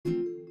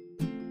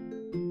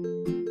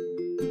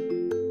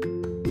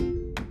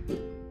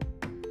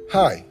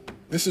Hi,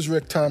 this is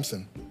Rick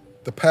Thompson,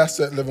 the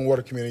pastor at Living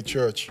Water Community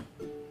Church.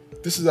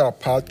 This is our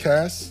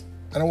podcast,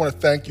 and I want to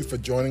thank you for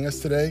joining us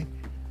today.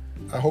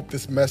 I hope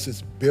this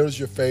message builds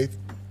your faith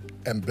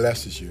and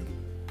blesses you.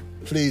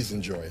 Please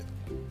enjoy it.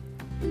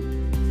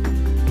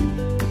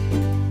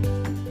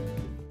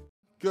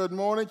 Good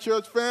morning,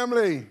 church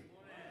family.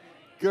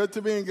 Good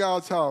to be in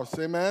God's house,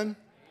 amen?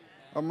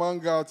 Among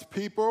God's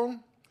people.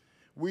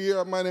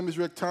 My name is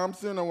Rick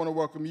Thompson. I want to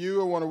welcome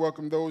you. I want to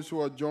welcome those who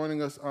are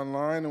joining us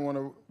online. I want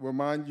to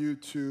remind you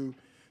to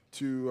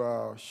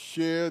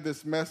share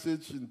this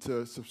message and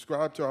to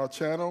subscribe to our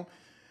channel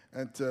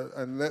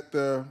and let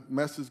the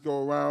message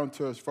go around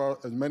to as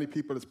many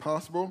people as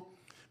possible.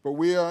 But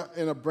we are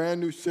in a brand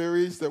new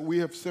series that we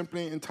have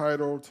simply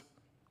entitled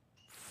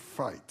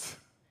Fight.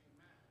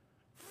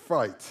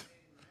 Fight.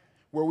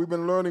 Where we've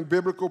been learning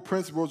biblical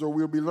principles, or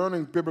we'll be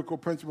learning biblical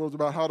principles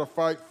about how to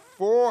fight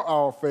for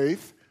our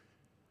faith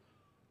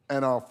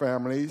and our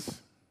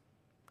families,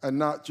 and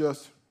not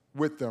just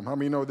with them. How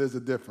many know there's a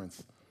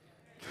difference?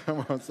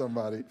 Come on,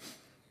 somebody.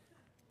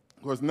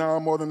 Because now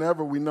more than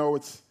ever, we know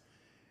it's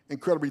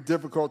incredibly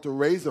difficult to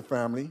raise a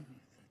family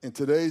in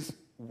today's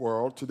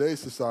world, today's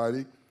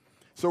society.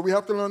 So we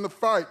have to learn to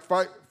fight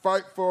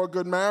for a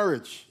good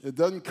marriage. It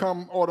doesn't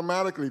come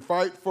automatically.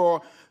 Fight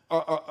for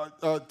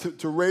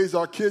to raise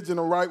our kids in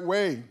the right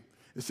way.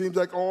 It seems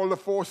like all the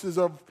forces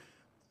of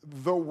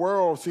the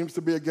world seems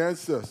to be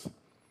against us.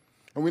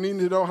 And we need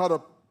to know how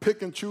to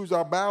pick and choose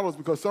our battles,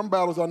 because some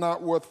battles are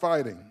not worth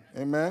fighting.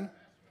 Amen?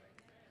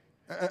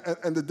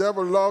 And the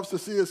devil loves to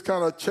see us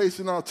kind of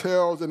chasing our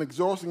tails and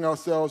exhausting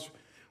ourselves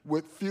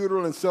with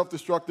futile and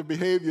self-destructive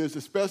behaviors,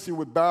 especially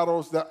with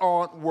battles that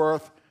aren't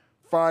worth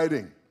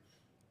fighting.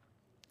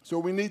 So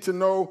we need to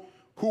know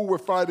who we're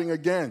fighting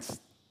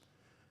against,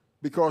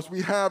 because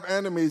we have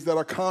enemies that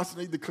are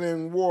constantly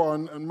declaring war.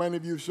 And many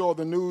of you saw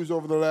the news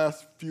over the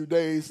last few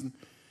days and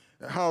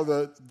how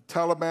the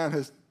Taliban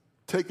has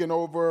taken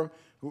over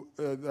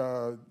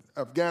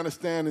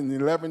Afghanistan in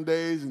 11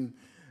 days,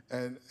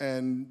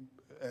 and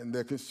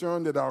they're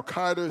concerned that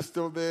Al-Qaeda is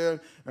still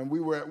there, and we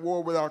were at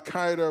war with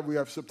Al-Qaeda. We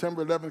have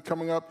September 11th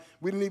coming up.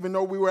 We didn't even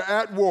know we were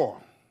at war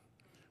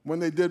when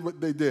they did what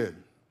they did.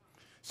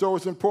 So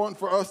it's important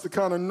for us to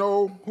kind of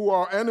know who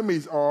our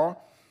enemies are,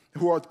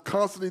 who are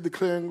constantly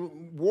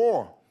declaring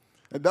war.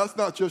 And that's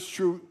not just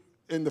true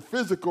in the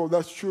physical,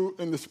 that's true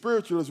in the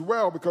spiritual as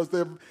well, because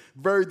they're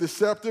very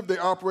deceptive. They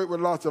operate with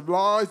lots of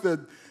lies.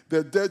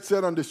 They're dead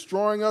set on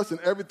destroying us and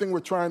everything we're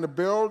trying to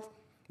build,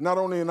 not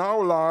only in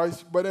our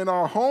lives, but in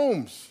our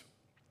homes.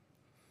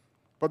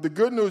 But the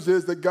good news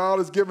is that God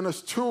has given us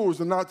tools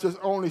to not just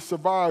only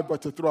survive,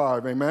 but to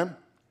thrive, amen?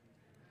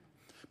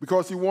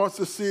 Because he wants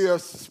to see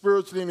us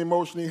spiritually and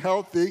emotionally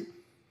healthy,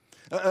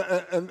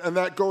 and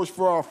that goes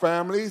for our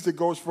families, it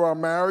goes for our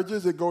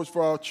marriages, it goes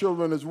for our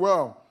children as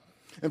well.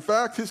 In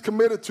fact, he's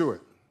committed to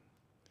it.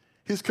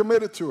 He's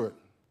committed to it.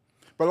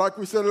 But like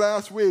we said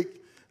last week,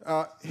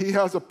 he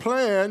has a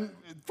plan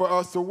for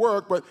us to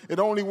work, but it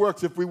only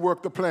works if we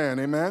work the plan,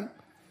 amen?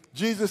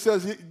 Jesus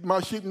says,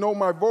 my sheep know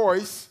my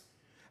voice,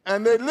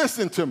 and they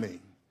listen to me.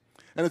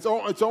 And it's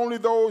only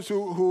those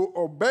who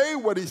obey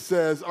what he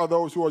says are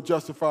those who are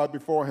justified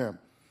before him.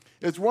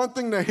 It's one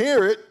thing to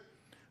hear it,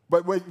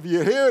 but if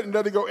you hear it and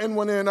let it go in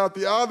one ear and out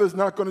the other, it's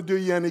not going to do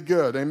you any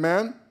good,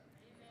 amen?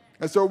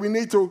 And so we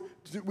need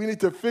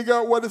to figure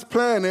out what his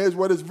plan is,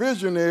 what his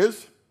vision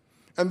is,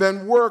 and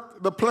then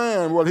work the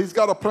plan. Well, he's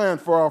got a plan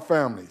for our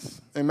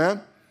families. Amen?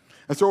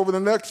 And so over the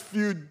next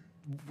few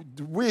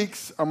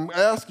weeks, I'm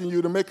asking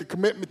you to make a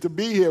commitment to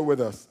be here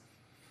with us,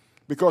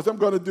 because I'm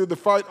going to do the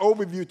fight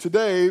overview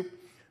today,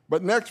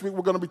 but next week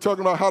we're going to be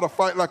talking about how to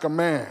fight like a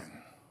man,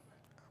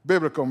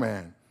 biblical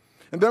man.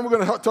 And then we're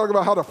going to talk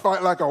about how to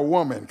fight like a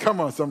woman. Come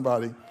on,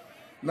 somebody.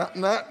 Not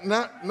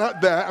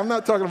that. I'm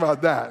not talking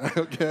about that,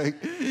 okay?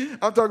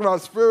 I'm talking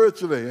about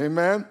spiritually,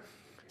 amen?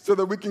 So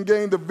that we can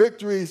gain the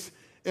victories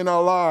in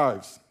our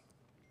lives.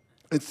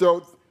 And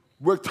so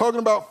we're talking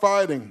about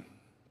fighting,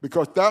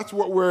 because that's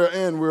what we're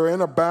in. We're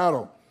in a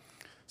battle.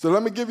 So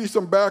let me give you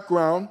some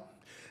background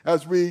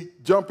as we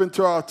jump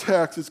into our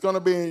text. It's going to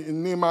be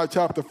in Nehemiah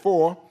chapter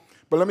 4,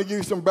 but let me give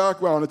you some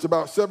background. It's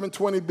about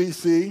 720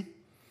 BC.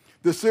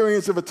 The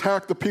Syrians have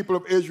attacked the people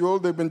of Israel.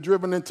 They've been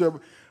driven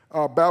into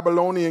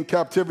Babylonian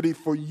captivity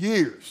for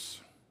years.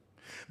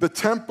 The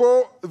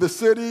temple, the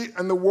city,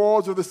 and the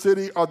walls of the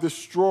city are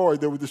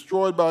destroyed. They were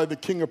destroyed by the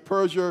king of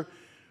Persia,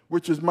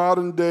 which is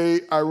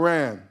modern-day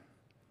Iran.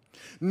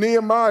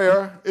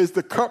 Nehemiah is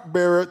the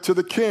cupbearer to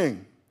the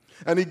king,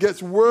 and he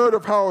gets word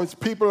of how his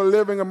people are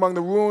living among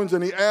the ruins,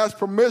 and he asks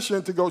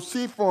permission to go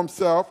see for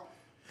himself.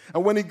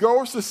 And when he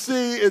goes to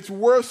see, it's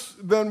worse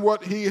than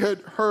what he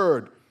had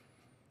heard.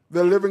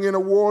 They're living in a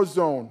war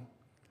zone.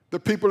 The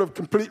people have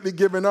completely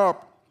given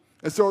up.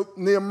 And so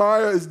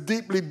Nehemiah is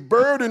deeply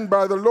burdened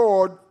by the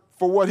Lord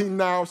for what he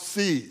now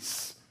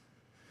sees.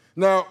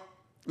 Now,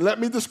 let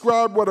me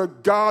describe what a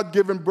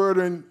God-given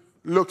burden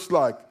looks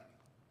like.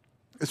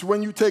 It's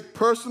when you take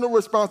personal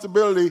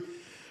responsibility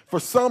for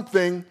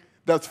something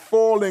that's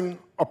falling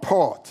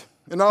apart.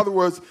 In other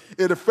words,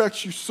 it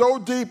affects you so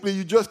deeply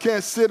you just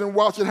can't sit and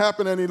watch it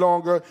happen any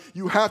longer.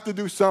 You have to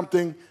do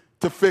something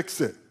to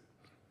fix it.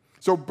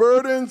 So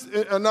burdens,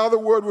 another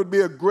word would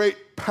be a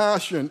great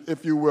passion,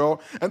 if you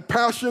will. And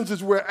passions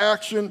is where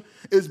action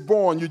is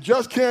born. You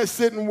just can't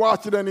sit and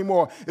watch it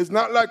anymore. It's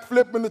not like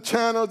flipping the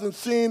channels and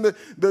seeing the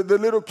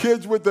little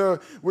kids with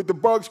the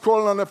bugs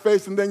crawling on their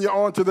face and then you're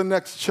on to the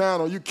next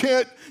channel. You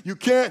can't,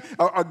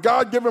 a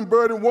God-given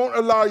burden won't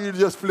allow you to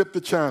just flip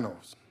the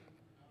channels.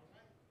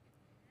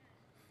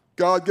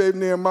 God gave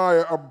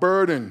Nehemiah a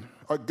burden,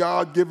 a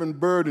God-given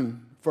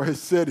burden for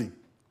his city.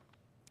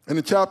 And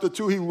in chapter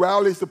 2, he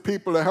rallies the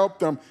people to help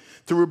them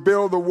to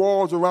rebuild the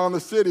walls around the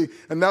city.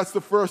 And that's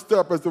the first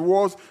step. As the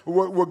walls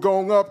were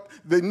going up,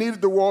 they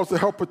needed the walls to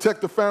help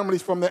protect the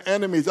families from the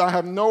enemies. I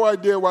have no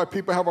idea why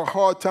people have a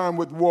hard time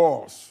with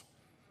walls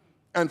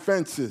and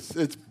fences.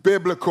 It's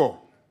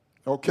biblical,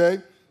 okay?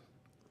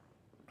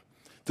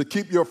 To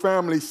keep your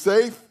family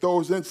safe,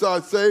 those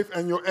inside safe,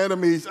 and your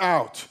enemies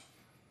out.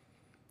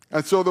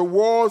 And so the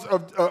walls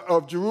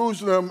of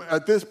Jerusalem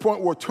at this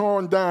point were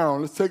torn down.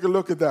 Let's take a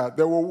look at that.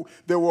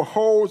 There were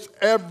holes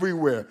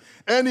everywhere.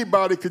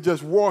 Anybody could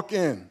just walk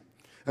in.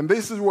 And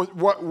this is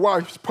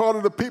why part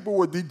of the people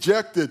were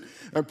dejected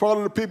and part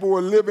of the people were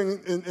living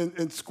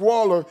in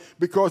squalor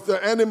because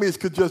their enemies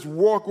could just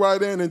walk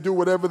right in and do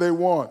whatever they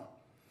want.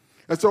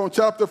 And so in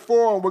chapter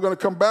 4, and we're going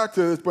to come back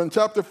to this, but in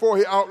chapter 4,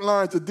 he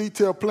outlines a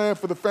detailed plan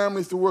for the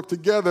families to work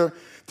together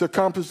to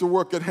accomplish the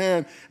work at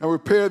hand and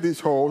repair these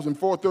holes. In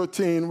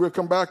 4:13, we'll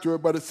come back to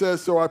it, but it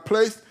says, so I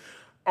placed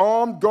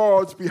armed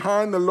guards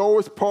behind the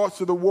lowest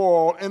parts of the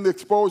wall in the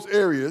exposed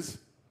areas,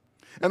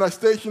 and I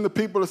stationed the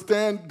people to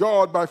stand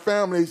guard by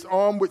families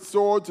armed with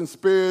swords and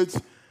spears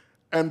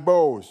and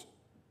bows.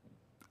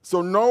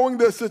 So knowing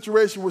their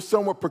situation was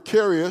somewhat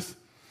precarious,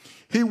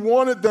 he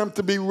wanted them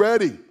to be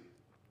ready.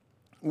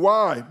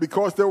 Why?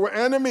 Because there were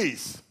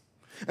enemies.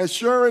 And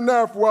sure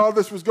enough, while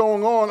this was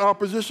going on,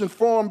 opposition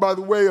formed by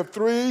the way of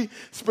 3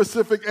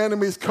 specific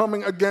enemies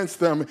coming against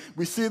them.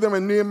 We see them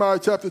in Nehemiah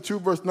chapter 2,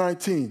 verse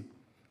 19.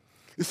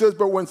 It says,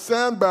 but when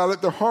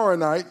Sanballat the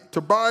Horonite,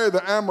 Tobiah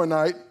the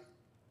Ammonite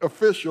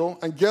official,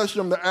 and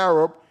Geshem the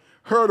Arab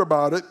heard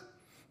about it,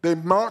 they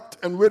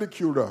mocked and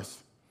ridiculed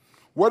us.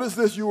 What is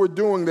this you are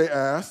doing, they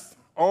asked.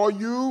 Are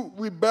you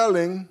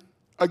rebelling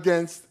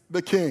against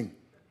the king?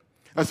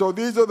 And so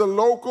these are the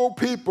local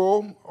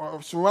people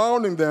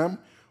surrounding them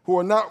who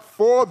are not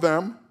for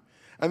them,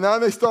 and now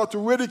they start to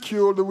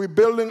ridicule the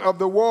rebuilding of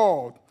the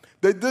wall.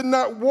 They did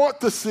not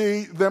want to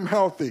see them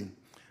healthy.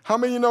 How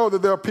many of you know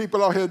that there are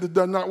people out here that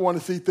do not want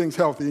to see things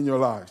healthy in your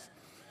lives?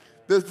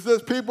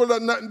 There's people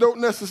that don't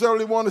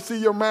necessarily want to see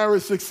your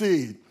marriage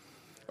succeed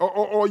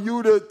or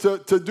you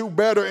to do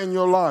better in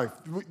your life.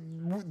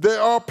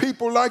 There are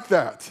people like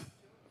that.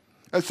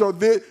 And so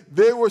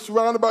they were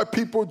surrounded by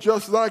people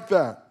just like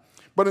that.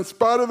 But in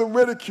spite of the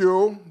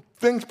ridicule,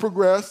 things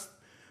progressed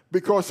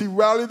because he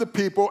rallied the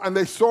people and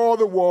they saw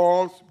the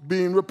walls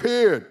being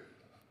repaired.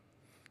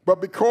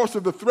 But because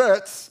of the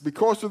threats,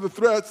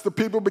 the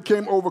people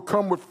became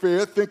overcome with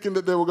fear, thinking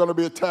that they were going to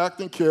be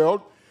attacked and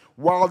killed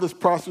while this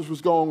process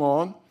was going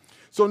on.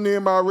 So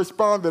Nehemiah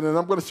responded, and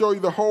I'm going to show you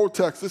the whole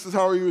text. This is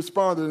how he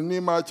responded in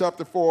Nehemiah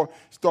chapter 4,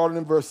 starting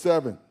in verse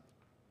 7.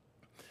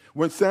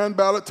 When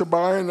Sanballat,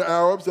 Tobiah, and the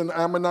Arabs and the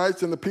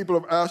Ammonites and the people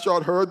of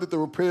Ashdod heard that the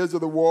repairs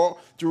of the wall,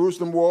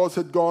 Jerusalem walls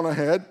had gone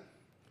ahead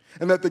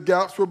and that the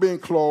gaps were being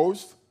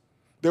closed,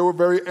 they were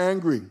very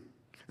angry.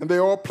 And they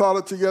all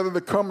plotted together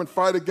to come and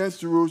fight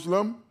against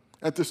Jerusalem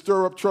and to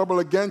stir up trouble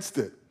against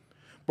it.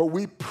 But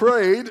we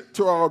prayed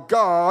to our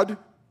God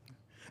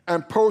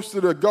and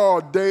posted a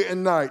guard day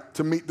and night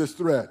to meet this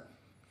threat.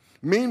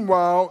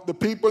 Meanwhile, the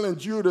people in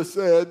Judah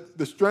said,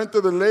 the strength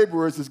of the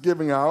laborers is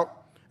giving out,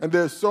 and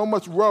there's so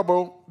much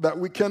rubble that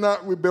we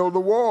cannot rebuild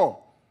the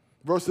wall.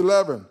 Verse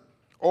 11,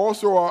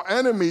 also our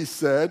enemies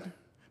said,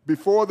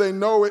 before they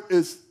know it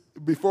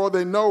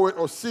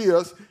or see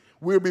us,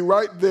 we'll be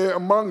right there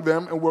among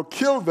them and we'll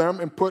kill them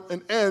and put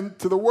an end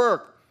to the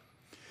work.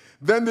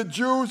 Then the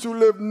Jews who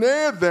lived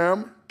near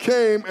them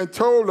came and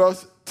told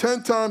us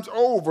 10 times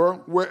over,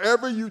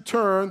 wherever you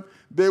turn,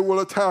 they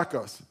will attack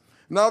us.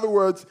 In other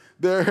words,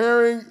 they're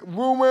hearing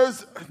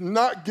rumors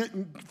not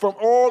getting from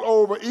all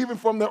over, even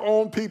from their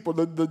own people,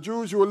 the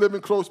Jews who are living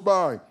close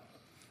by.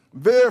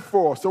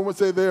 Therefore, someone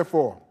say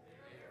therefore.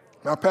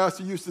 My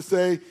pastor used to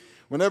say,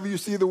 whenever you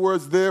see the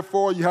words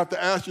therefore, you have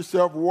to ask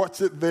yourself, what's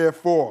it there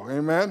for?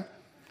 Amen?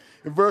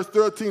 In verse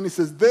 13, he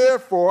says,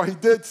 therefore, he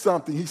did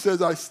something. He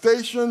says, I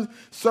stationed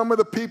some of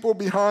the people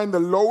behind the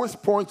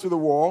lowest points of the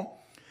wall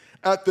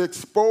at the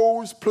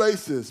exposed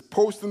places,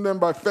 posting them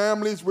by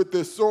families with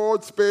their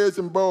swords, spears,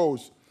 and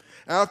bows.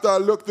 After I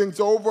looked things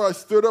over, I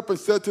stood up and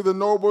said to the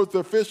nobles, the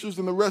officials,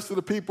 and the rest of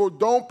the people,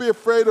 don't be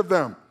afraid of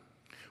them.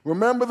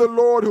 Remember the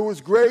Lord who is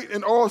great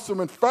and awesome,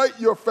 and fight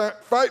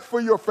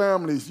for your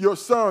families, your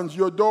sons,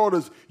 your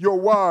daughters, your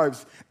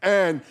wives,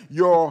 and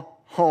your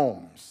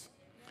homes.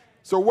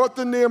 So what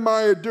did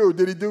Nehemiah do?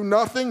 Did he do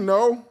nothing?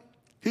 No.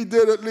 He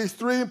did at least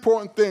 3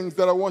 important things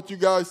that I want you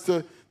guys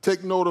to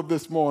take note of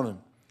this morning.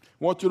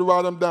 I want you to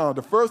write them down.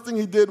 The first thing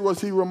he did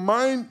was he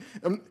united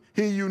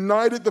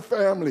the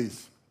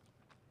families.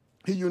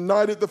 He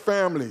united the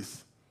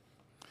families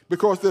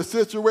because their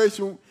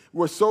situation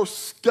was so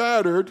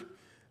scattered,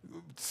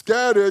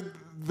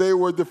 they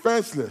were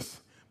defenseless.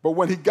 But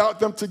when he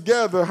got them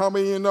together, how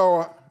many of you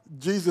know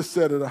Jesus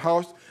said it, a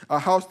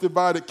house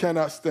divided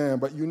cannot stand,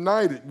 but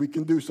united we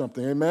can do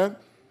something, amen?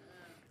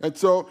 And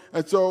so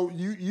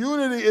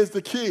unity is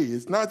the key.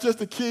 It's not just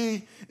the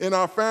key in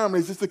our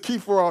families, it's the key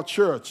for our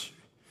church.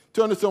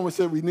 Turn to someone and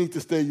say, we need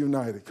to stay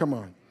united. Come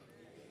on.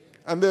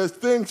 And there's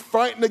things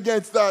fighting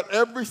against that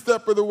every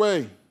step of the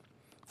way,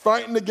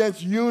 fighting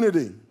against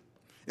unity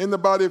in the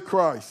body of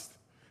Christ.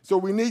 So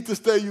we need to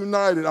stay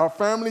united. Our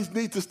families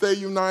need to stay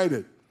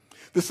united.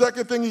 The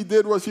second thing he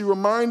did was he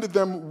reminded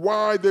them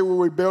why they were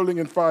rebelling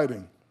and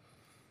fighting.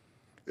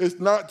 It's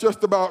not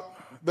just about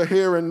the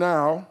here and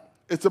now.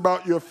 It's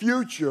about your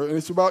future, and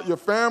it's about your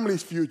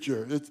family's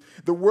future.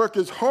 The work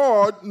is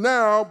hard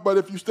now, but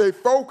if you stay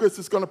focused,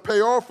 it's going to pay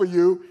off for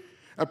you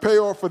and pay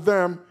off for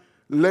them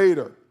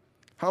later.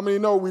 How many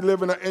know we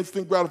live in an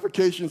instant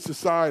gratification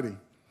society?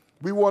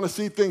 We want to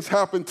see things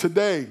happen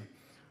today.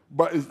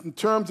 But in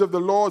terms of the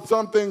Lord,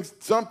 some things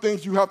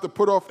you have to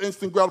put off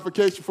instant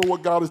gratification for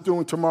what God is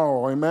doing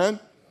tomorrow. Amen?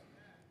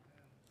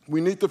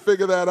 We need to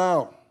figure that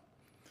out.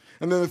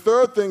 And then the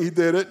third thing he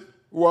did it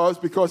was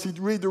because he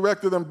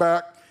redirected them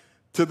back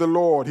to the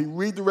Lord. He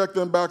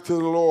redirected them back to the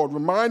Lord,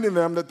 reminding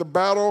them that the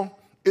battle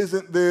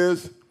isn't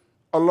theirs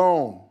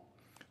alone.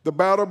 The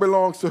battle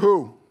belongs to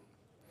who?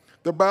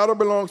 The battle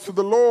belongs to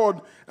the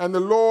Lord, and the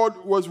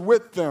Lord was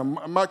with them.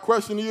 My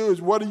question to you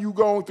is, what are you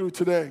going through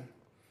today?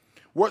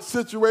 What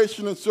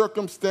situation and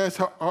circumstance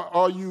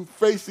are you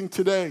facing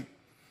today?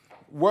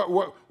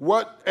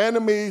 What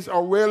enemies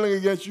are railing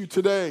against you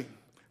today?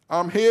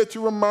 I'm here to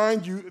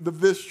remind you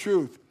of this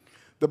truth.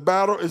 The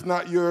battle is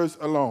not yours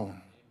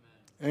alone.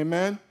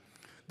 Amen?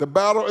 The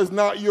battle is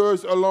not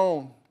yours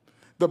alone.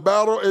 The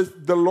battle is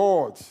the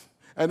Lord's.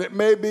 And it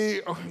may be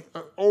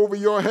over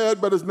your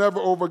head, but it's never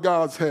over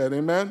God's head.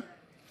 Amen?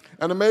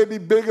 And it may be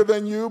bigger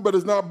than you, but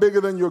it's not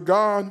bigger than your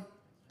God.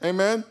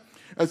 Amen?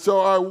 And so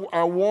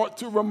I want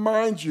to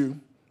remind you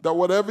that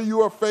whatever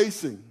you are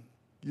facing,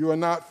 you are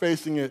not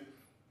facing it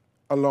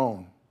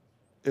alone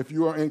if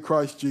you are in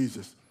Christ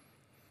Jesus.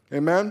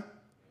 Amen?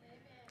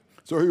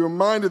 So he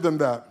reminded them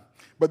that.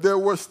 But there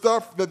was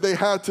stuff that they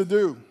had to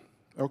do,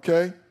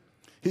 okay?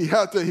 He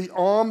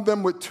armed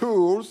them with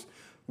tools.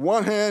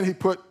 One hand, he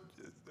put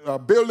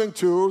building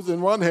tools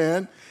in one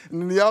hand,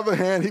 and in the other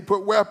hand, he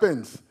put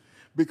weapons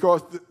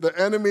because the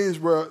enemies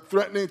were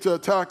threatening to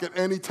attack at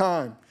any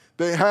time.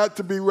 They had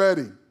to be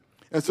ready.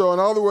 And so, in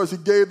other words, he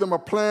gave them a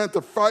plan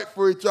to fight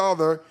for each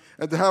other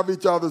and to have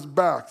each other's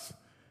backs.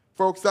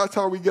 Folks, that's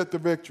how we get the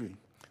victory.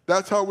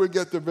 That's how we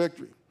get the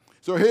victory.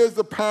 So here's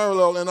the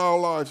parallel in our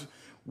lives.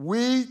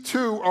 We,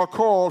 too, are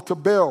called to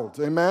build,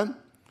 amen?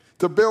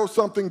 To build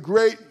something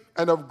great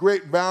and of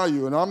great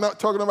value. And I'm not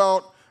talking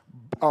about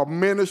our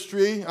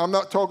ministry. I'm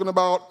not talking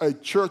about a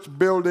church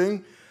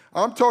building.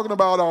 I'm talking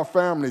about our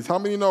families. How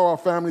many know our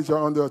families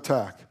are under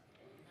attack?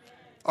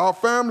 Our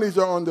families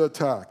are under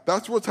attack.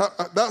 That's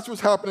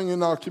what's happening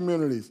in our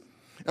communities.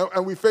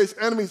 And we face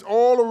enemies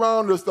all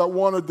around us that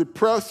want to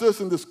depress us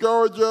and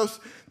discourage us,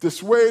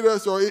 dissuade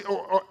us, or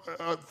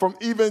from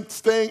even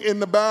staying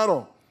in the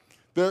battle.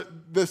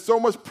 There's so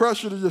much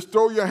pressure to just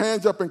throw your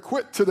hands up and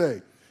quit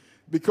today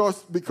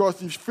because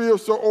you feel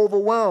so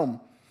overwhelmed.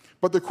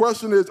 But the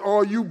question is,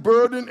 are you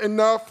burdened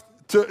enough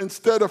to,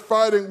 instead of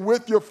fighting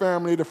with your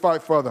family, to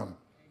fight for them?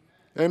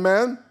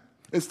 Amen?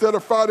 Instead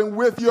of fighting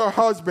with your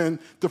husband,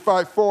 to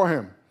fight for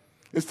him.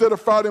 Instead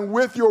of fighting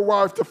with your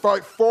wife, to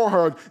fight for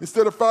her.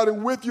 Instead of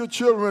fighting with your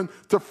children,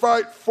 to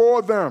fight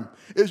for them.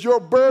 Is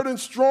your burden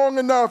strong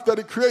enough that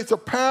it creates a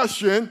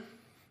passion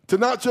to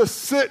not just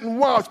sit and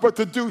watch, but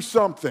to do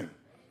something?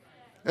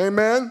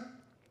 Amen?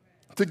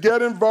 To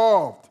get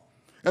involved.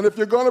 And if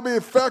you're going to be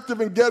effective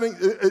in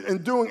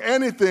doing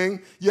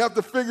anything, you have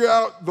to figure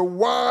out the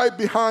why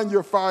behind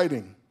your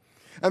fighting.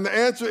 And the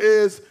answer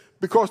is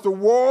because the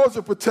walls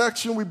of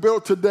protection we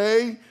build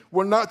today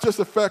will not just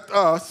affect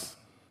us,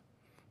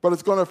 but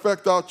it's going to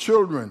affect our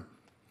children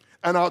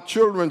and our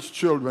children's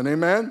children.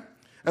 Amen?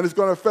 And it's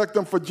going to affect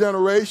them for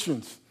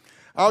generations.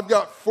 I've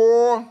got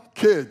 4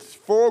 kids,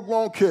 4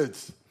 grown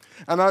kids.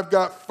 And I've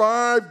got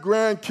 5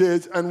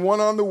 grandkids and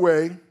 1 on the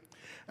way.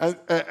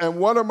 And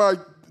one of my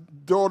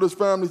daughter's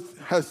family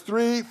has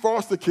 3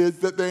 foster kids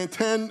that they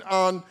intend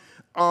on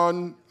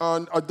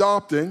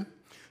adopting.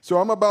 So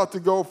I'm about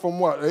to go from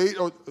what, 8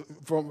 or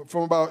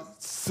from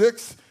about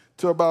 6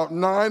 to about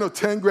 9 or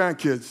 10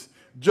 grandkids,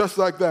 just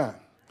like that.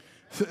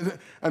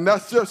 And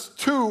that's just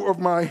 2 of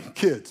my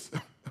kids.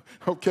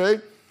 Okay?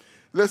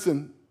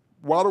 Listen,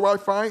 why do I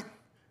fight?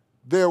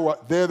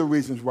 They're the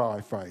reasons why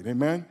I fight.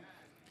 Amen?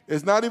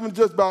 It's not even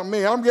just about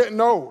me. I'm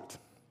getting old.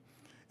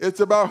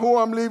 It's about who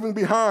I'm leaving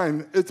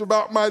behind. It's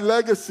about my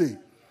legacy.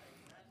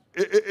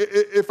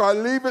 If I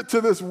leave it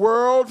to this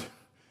world,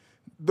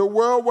 the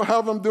world will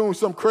have them doing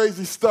some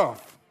crazy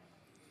stuff.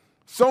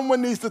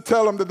 Someone needs to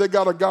tell them that they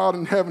got a God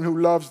in heaven who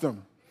loves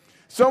them.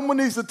 Someone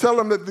needs to tell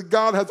them that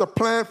God has a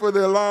plan for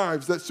their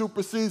lives that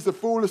supersedes the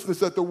foolishness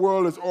that the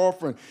world is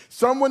offering.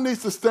 Someone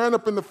needs to stand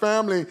up in the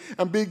family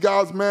and be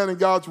God's man and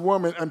God's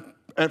woman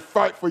and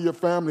fight for your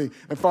family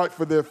and fight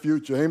for their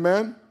future.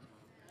 Amen?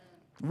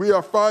 We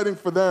are fighting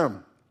for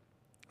them.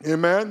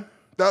 Amen?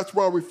 That's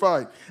why we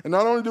fight. And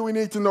not only do we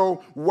need to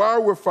know why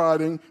we're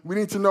fighting, we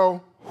need to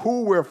know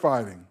who we're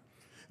fighting.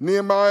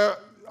 Nehemiah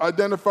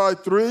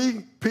identified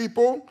 3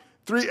 people,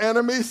 3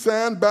 enemies: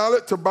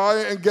 Sanballat,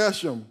 Tobiah, and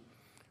Geshem.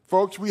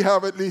 Folks, we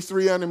have at least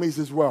 3 enemies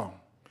as well.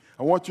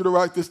 I want you to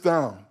write this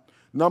down.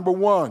 Number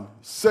 1,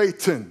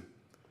 Satan.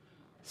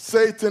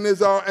 Satan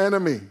is our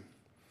enemy.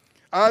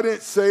 I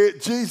didn't say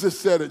it. Jesus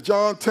said it.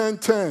 John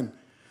 10:10.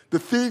 The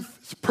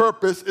thief's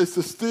purpose is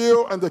to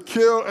steal and to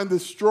kill and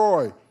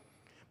destroy.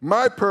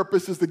 My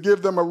purpose is to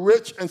give them a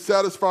rich and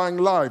satisfying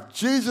life.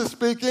 Jesus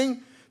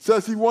speaking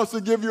says he wants to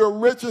give you a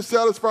rich and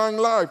satisfying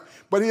life,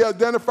 but he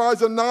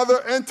identifies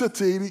another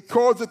entity. He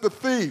calls it the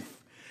thief.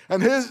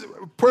 And his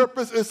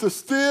purpose is to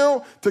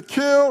steal, to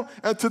kill,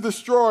 and to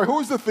destroy.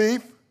 Who's the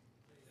thief?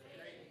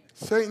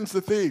 Satan's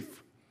the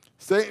thief.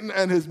 Satan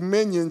and his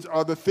minions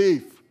are the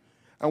thief.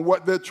 And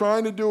what they're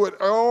trying to do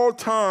at all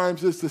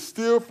times is to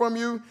steal from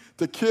you,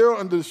 to kill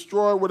and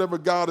destroy whatever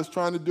God is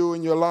trying to do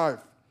in your life.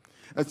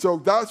 And so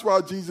that's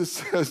why Jesus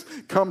says,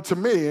 come to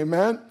me,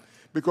 amen?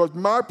 Because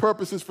my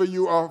purposes for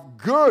you are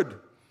good.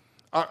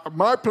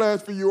 My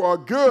plans for you are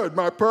good.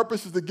 My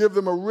purpose is to give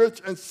them a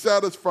rich and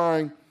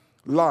satisfying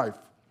life.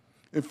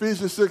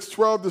 Ephesians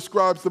 6:12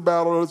 describes the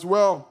battle as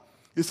well.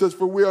 He says,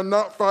 for we are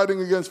not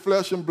fighting against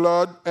flesh and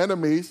blood,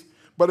 enemies,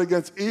 but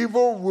against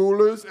evil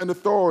rulers and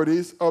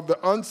authorities of the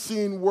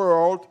unseen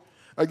world,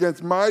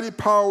 against mighty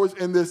powers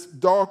in this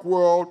dark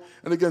world,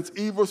 and against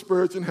evil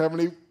spirits in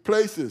heavenly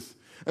places.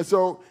 And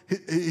so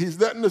he's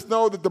letting us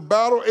know that the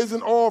battle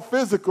isn't all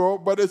physical,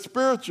 but it's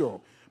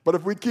spiritual. But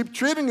if we keep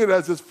treating it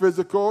as it's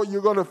physical,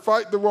 you're going to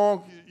fight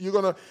you're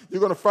going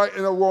to fight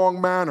in a wrong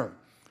manner.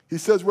 He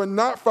says we're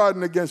not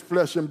fighting against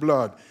flesh and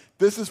blood.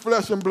 This is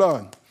flesh and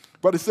blood.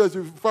 But it says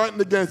we're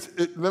fighting against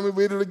it. Let me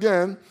read it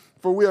again.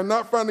 For we are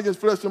not fighting against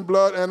flesh and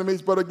blood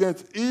enemies, but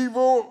against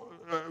evil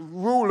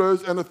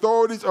rulers and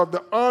authorities of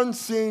the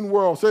unseen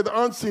world. Say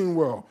the unseen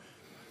world.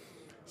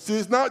 See,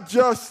 it's not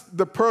just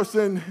the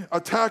person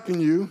attacking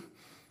you.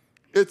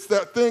 It's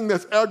that thing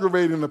that's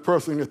aggravating the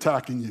person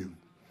attacking you.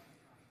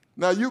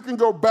 Now, you can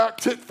go back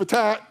tit for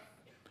tat,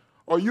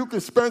 or you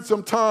can spend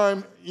some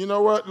time, you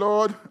know what,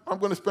 Lord, I'm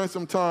going to spend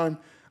some time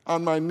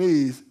on my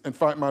knees and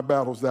fight my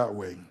battles that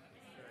way.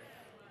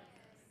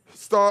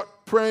 Start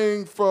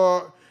praying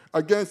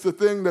against the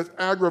thing that's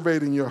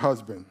aggravating your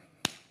husband.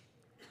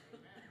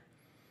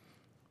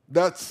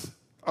 That's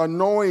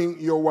annoying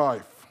your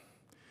wife.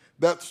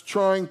 That's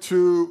trying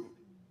to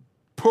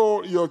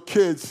pull your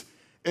kids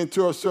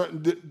into a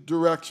certain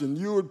direction.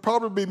 You would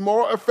probably be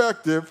more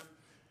effective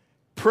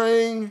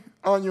praying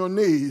on your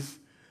knees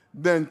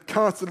than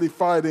constantly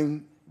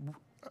fighting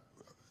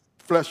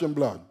flesh and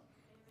blood.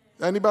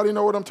 Anybody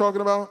know what I'm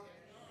talking about?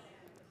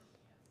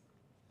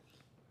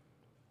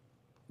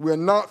 We're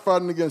not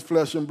fighting against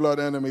flesh and blood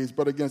enemies,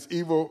 but against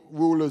evil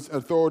rulers,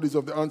 authorities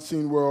of the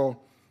unseen world,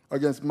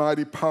 against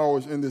mighty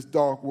powers in this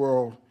dark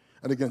world,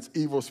 and against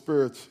evil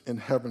spirits in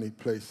heavenly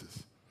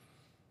places.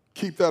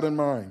 Keep that in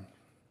mind.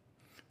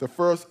 The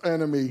first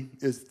enemy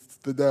is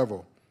the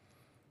devil.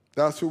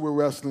 That's who we're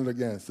wrestling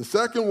against. The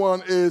second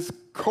one is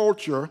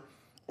culture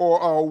or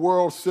our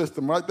world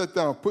system. Write that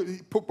down.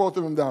 Put both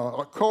of them down.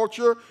 Our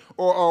culture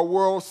or our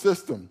world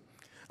system.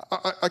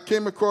 I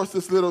came across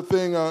this little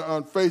thing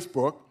on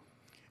Facebook.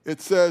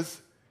 It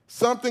says,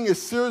 something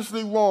is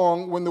seriously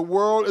wrong when the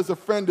world is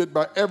offended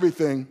by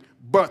everything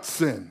but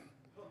sin.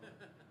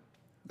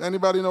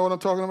 Anybody know what I'm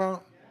talking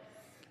about?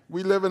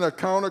 We live in a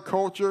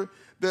counterculture.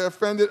 They're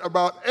offended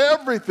about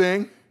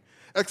everything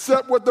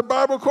except what the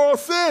Bible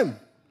calls sin.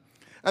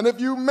 And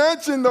if you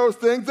mention those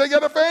things, they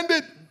get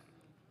offended.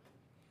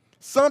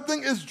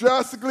 Something is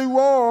drastically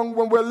wrong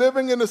when we're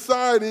living in a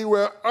society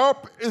where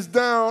up is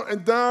down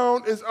and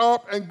down is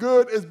up and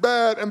good is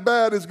bad and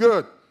bad is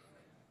good.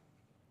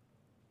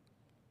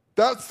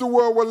 That's the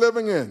world we're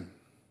living in.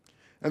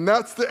 And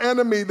that's the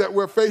enemy that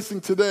we're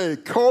facing today.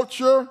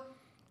 Culture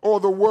or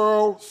the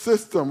world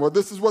system. Well,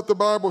 this is what the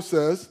Bible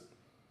says.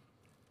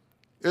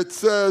 It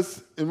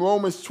says in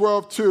Romans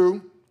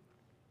 12:2,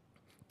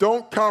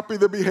 don't copy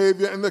the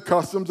behavior and the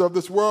customs of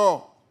this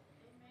world,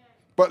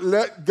 but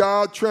let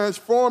God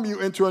transform you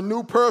into a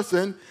new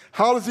person.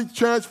 How does he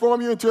transform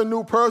you into a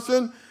new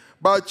person?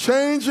 By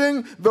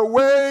changing the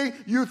way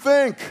you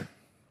think.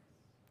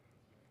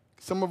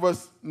 Some of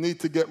us need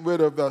to get rid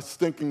of that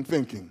stinking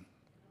thinking.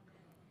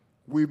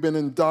 We've been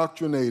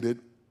indoctrinated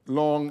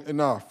long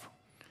enough.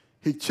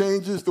 He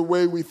changes the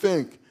way we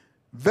think.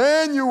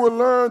 Then you will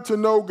learn to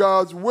know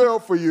God's will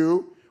for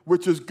you,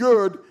 which is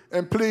good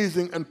and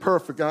pleasing and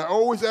perfect. And I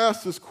always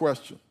ask this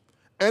question.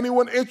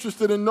 Anyone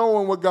interested in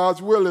knowing what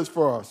God's will is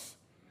for us?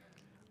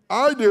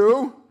 I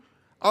do.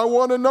 I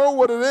want to know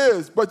what it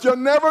is. But you're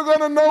never going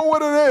to know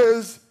what it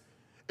is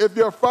if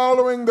you're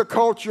following the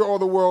culture or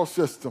the world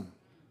system.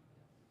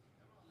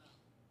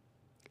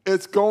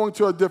 it's going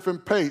to a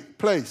different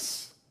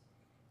place.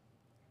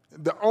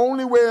 The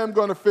only way I'm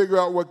going to figure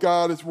out what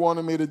God is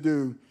wanting me to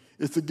do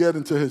is to get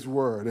into his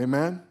word.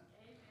 Amen?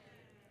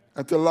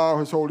 And to allow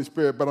his Holy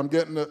Spirit. But I'm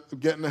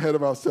getting ahead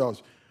of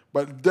ourselves.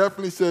 But it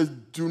definitely says,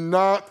 do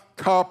not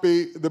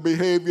copy the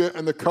behavior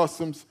and the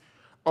customs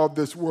of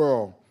this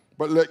world,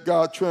 but let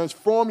God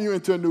transform you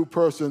into a new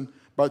person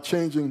by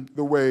changing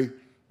the way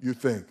you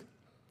think.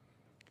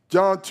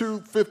 John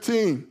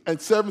 2:15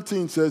 and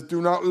 17 says, do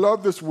not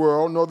love this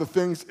world, nor the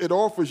things it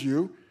offers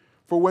you,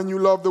 for when you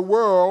love the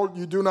world,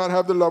 you do not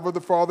have the love of the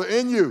Father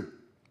in you.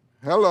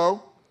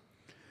 Hello.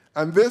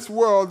 And this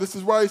world, this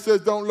is why he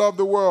says don't love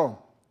the world.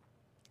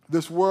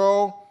 This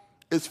world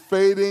is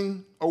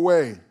fading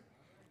away,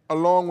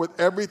 along with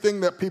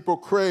everything that people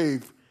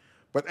crave.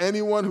 But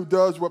anyone who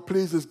does what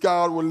pleases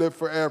God will live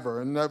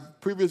forever. In that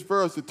previous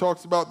verse, it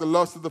talks about the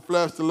lust of the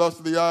flesh, the lust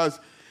of the eyes,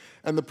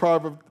 and the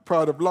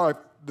pride of life,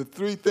 the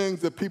three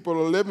things that people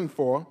are living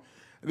for.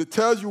 And it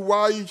tells you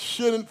why you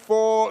shouldn't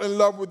fall in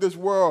love with this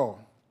world.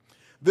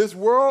 This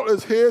world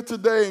is here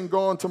today and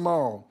gone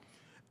tomorrow.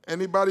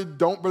 Anybody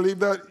don't believe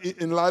that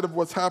in light of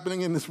what's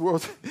happening in this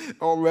world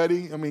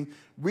already? I mean,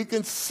 we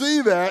can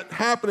see that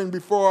happening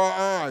before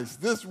our eyes.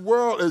 This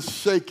world is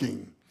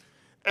shaking.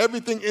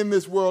 Everything in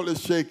this world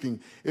is shaking.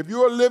 If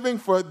you are living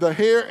for the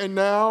here and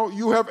now,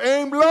 you have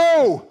aimed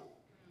low.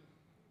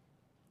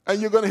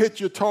 And you're going to hit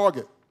your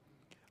target.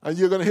 And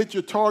you're going to hit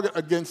your target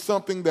against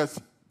something that's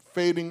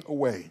fading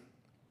away.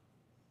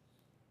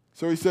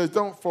 So he says,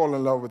 don't fall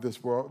in love with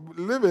this world.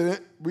 Live in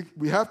it.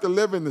 We have to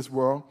live in this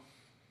world.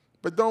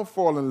 But don't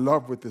fall in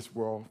love with this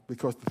world,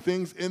 because the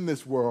things in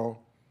this world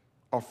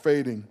are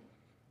fading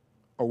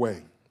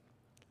away.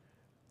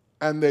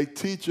 And they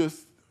teach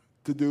us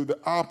to do the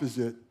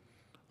opposite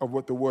of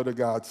what the Word of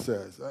God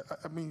says.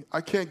 I mean,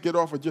 I can't get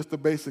off of just the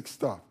basic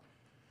stuff.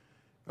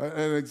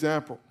 An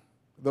example,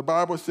 the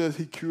Bible says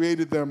he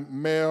created them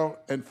male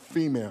and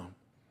female,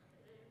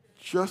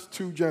 just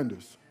two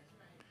genders.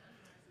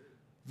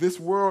 This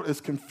world is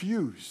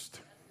confused.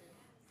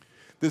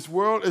 This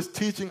world is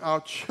teaching our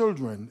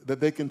children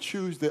that they can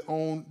choose their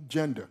own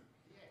gender.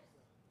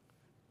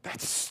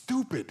 That's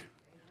stupid.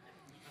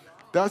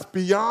 That's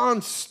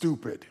beyond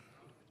stupid.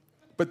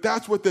 But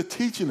that's what they're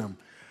teaching them.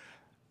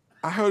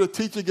 I heard a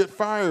teacher get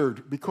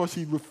fired because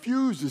he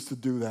refuses to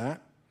do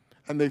that,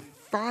 and they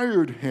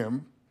fired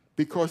him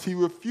because he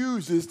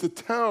refuses to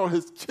tell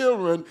his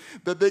children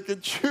that they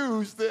can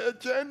choose their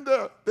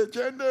gender.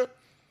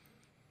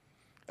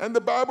 And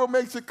the Bible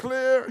makes it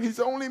clear he's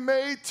only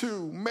made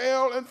two,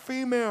 male and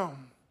female.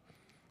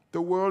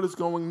 The world is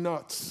going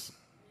nuts.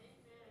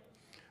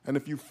 And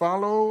if you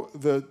follow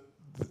the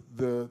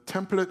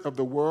template of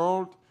the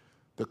world,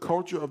 the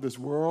culture of this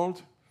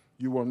world,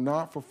 you will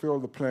not fulfill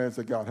the plans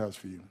that God has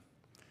for you.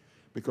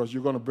 Because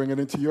you're going to bring it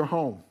into your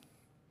home.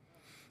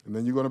 And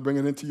then you're going to bring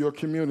it into your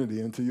community,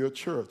 into your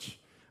church.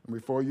 And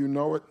before you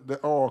know it, they're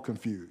all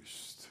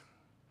confused.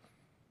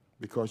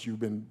 Because you've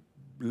been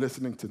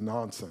listening to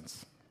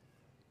nonsense.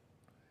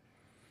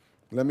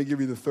 Let me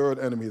give you the third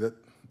enemy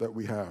that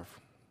we have.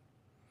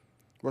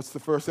 What's the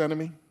first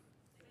enemy?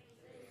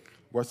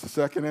 What's the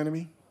second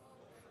enemy?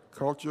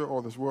 Culture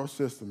or this world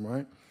system,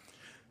 right?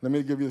 Let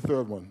me give you the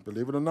third one.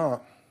 Believe it or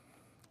not,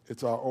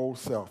 it's our old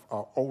self,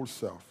 our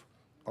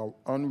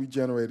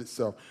unregenerated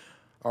self.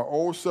 Our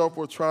old self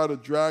will try to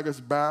drag us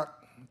back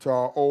to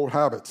our old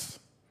habits.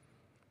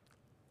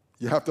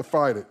 You have to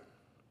fight it,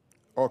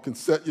 or it can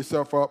set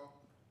yourself up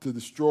to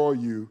destroy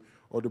you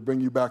or to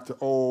bring you back to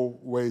old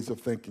ways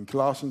of thinking.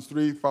 Colossians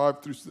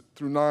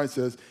 3:5-9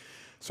 says,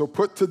 so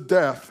put to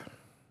death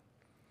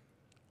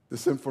the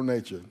sinful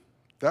nature.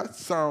 That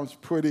sounds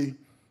pretty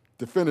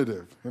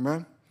definitive,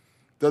 amen?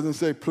 Doesn't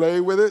say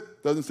play with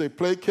it, doesn't say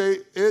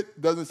placate it,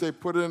 doesn't say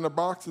put it in a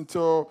box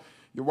until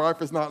your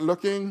wife is not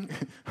looking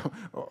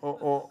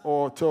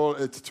or until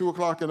it's 2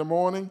 o'clock in the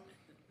morning.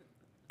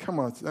 Come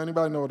on,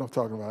 anybody know what I'm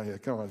talking about here?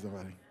 Come on,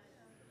 somebody.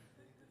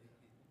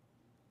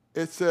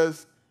 It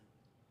says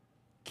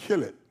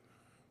kill it.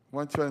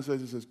 One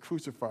translation says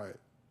crucify it.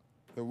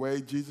 The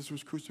way Jesus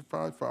was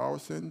crucified for our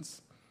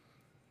sins.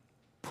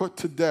 Put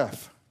to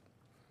death.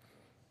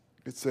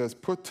 It says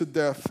put to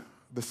death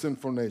the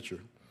sinful nature.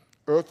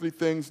 Earthly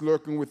things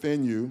lurking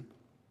within you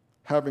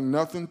have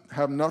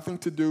nothing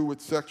to do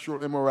with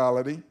sexual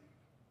immorality,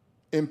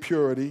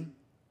 impurity,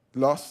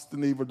 lust,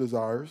 and evil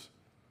desires.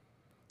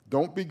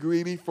 Don't be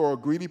greedy, for a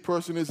greedy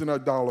person is an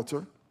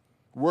idolater,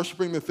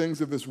 worshiping the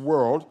things of this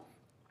world.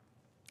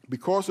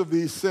 Because of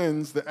these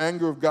sins, the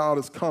anger of God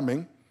is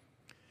coming.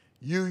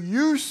 You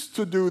used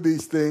to do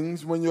these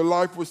things when your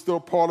life was still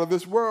part of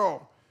this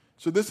world.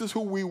 So this is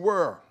who we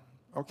were,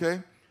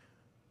 okay?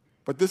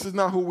 But this is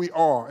not who we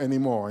are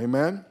anymore,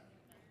 amen?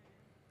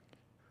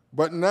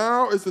 But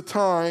now is the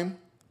time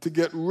to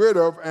get rid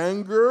of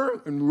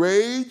anger and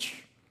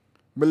rage,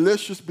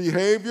 malicious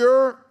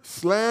behavior,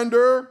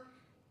 slander,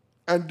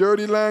 and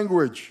dirty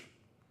language.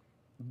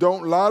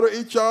 Don't lie to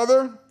each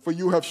other, for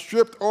you have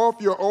stripped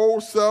off your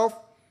old self,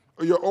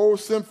 or your old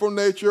sinful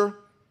nature,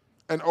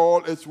 and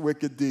all its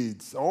wicked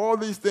deeds. All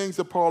these things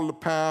are part of the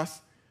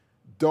past.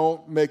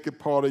 don't make it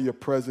part of your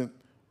present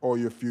or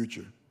your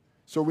future.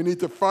 So we need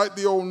to fight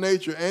the old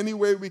nature any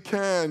way we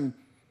can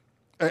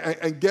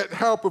and get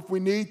help if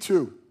we need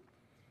to.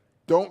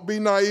 Don't be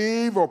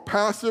naive or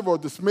passive or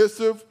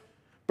dismissive,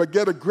 but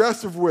get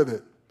aggressive with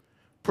it.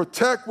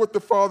 Protect what the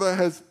Father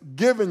has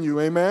given you,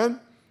 amen?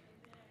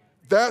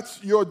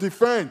 That's your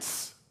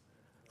defense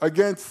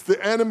against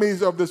the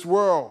enemies of this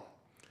world.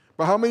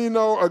 But how many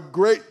know a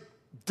great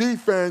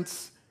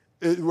defense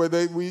is where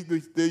they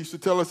used to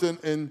tell us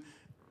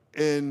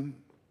when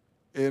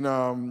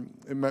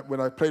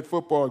I played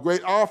football, a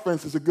great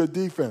offense is a good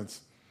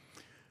defense.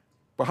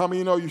 But how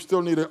many know you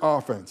still need an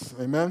offense,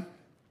 amen?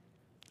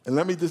 And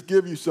let me just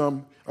give you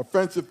some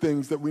offensive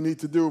things that we need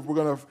to do if we're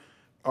going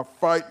to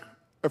fight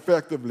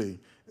effectively.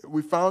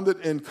 We found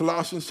it in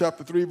Colossians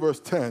chapter 3, verse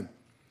 10.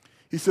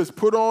 He says,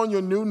 put on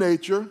your new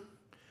nature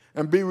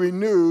and be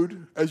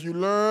renewed as you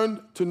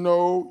learn to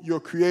know your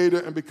Creator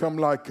and become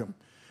like Him.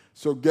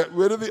 So get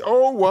rid of the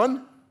old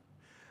one,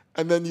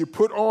 and then you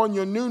put on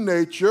your new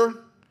nature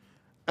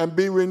and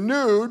be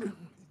renewed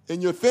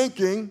in your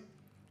thinking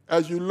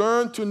as you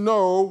learn to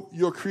know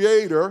your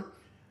Creator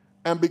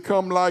and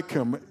become like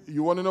Him.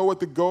 You want to know what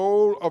the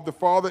goal of the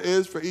Father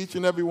is for each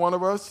and every one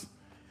of us?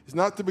 It's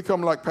not to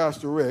become like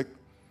Pastor Rick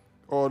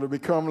or to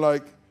become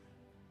like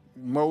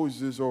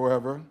Moses or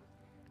whoever.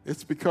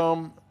 It's to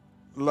become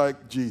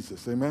like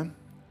Jesus, amen?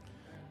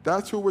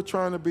 That's who we're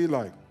trying to be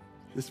like.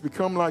 It's to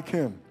become like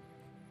Him.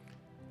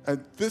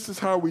 And this is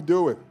how we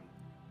do it.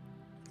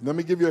 Let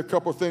me give you a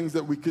couple things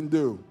that we can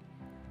do.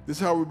 This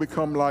is how we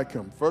become like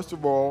Him. First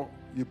of all,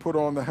 you put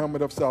on the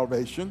helmet of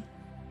salvation,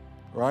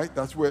 right?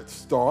 That's where it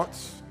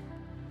starts,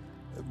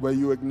 where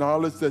you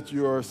acknowledge that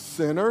you're a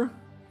sinner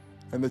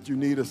and that you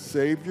need a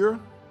Savior.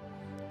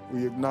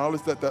 We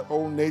acknowledge that that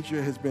old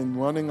nature has been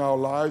running our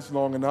lives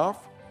long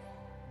enough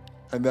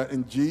and that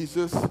in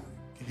Jesus,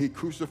 He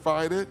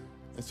crucified it,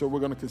 and so we're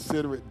going to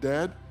consider it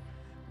dead.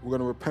 We're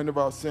going to repent of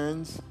our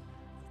sins,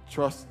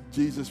 trust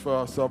Jesus for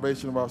our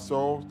salvation of our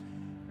souls,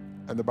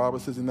 and the Bible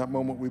says in that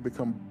moment we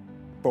become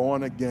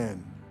born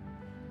again.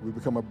 We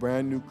become a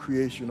brand new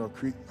creation or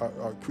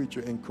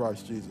creature in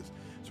Christ Jesus.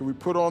 So we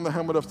put on the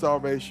helmet of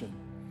salvation.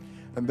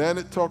 And then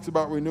it talks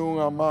about renewing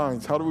our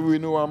minds. How do we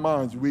renew our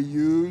minds? We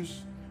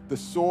use the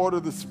sword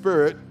of the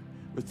Spirit,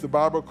 which the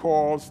Bible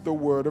calls the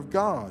Word of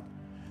God.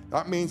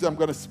 That means I'm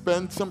going to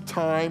spend some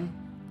time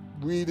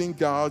reading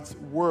God's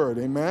Word.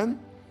 Amen?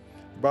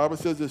 The Bible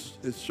says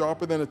it's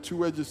sharper than a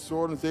two-edged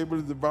sword and it's able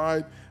to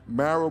divide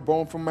marrow,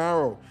 bone from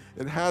marrow.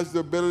 It has the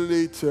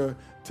ability to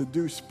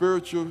do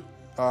spiritual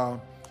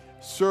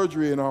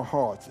surgery in our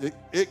hearts.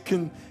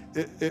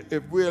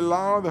 If we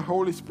allow the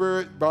Holy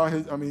Spirit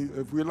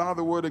if we allow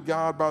the Word of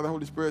God by the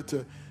Holy Spirit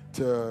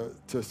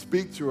to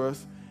speak to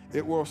us,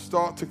 it will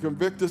start to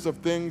convict us of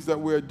things that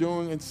we're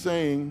doing and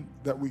saying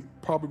that we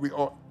probably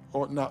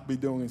ought not be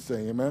doing and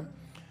saying. Amen?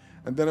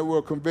 And then it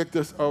will convict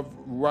us of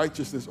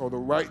righteousness or the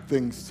right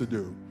things to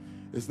do.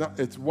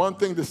 It's one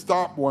thing to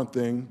stop one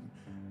thing,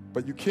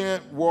 but you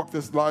can't walk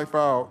this life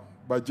out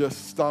by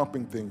just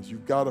stopping things.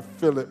 You've got to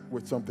fill it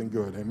with something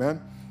good.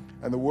 Amen?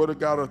 And the Word of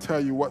God will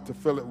tell you what to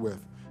fill it with.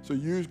 So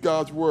use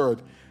God's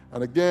Word.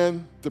 And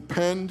again,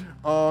 depend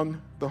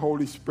on the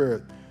Holy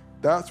Spirit.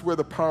 That's where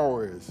the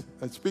power is.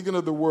 And speaking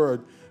of the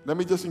Word, let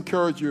me just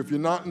encourage you, if you're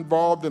not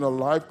involved in a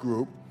life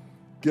group,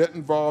 get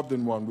involved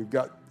in one. We've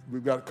got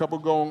a couple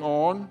going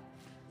on.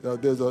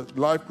 There's a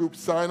life group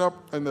sign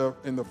up in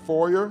the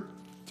foyer.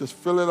 Just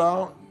fill it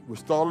out. We're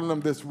starting them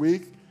this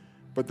week.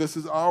 But this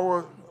is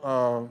our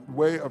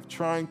way of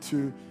trying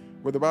to,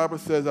 where the Bible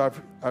says,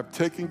 I've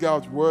taken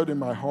God's Word in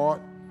my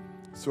heart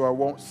so I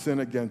won't sin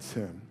against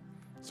Him.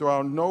 So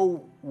I'll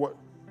know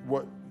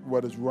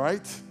what is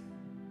right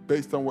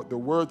based on what the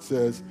Word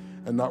says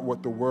and not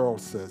what the world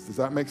says. Does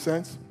that make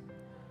sense?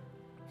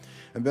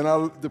 And then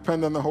I'll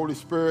depend on the Holy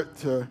Spirit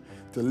to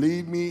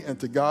lead me and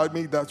to guide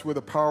me. That's where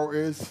the power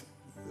is.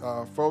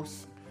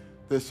 Folks,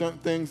 there's certain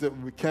things that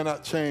we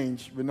cannot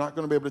change. We're not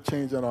going to be able to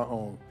change on our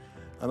own.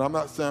 And I'm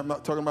not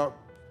talking about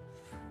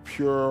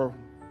pure,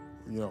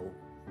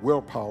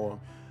 willpower.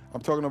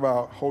 I'm talking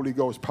about Holy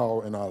Ghost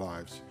power in our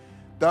lives.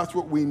 That's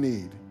what we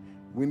need.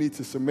 We need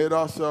to submit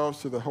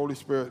ourselves to the Holy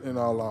Spirit in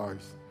our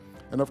lives.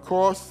 And of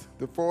course,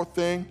 the fourth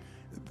thing,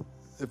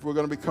 if we're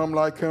going to become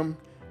like Him,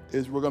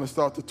 is we're going to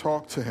start to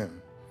talk to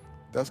Him.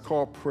 That's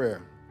called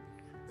prayer.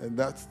 And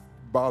that's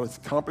about as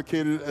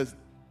complicated as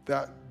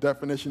that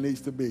definition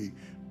needs to be.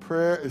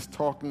 Prayer is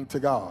talking to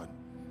God.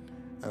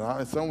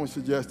 And someone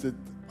suggested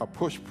a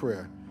push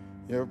prayer.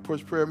 You know what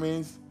push prayer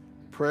means?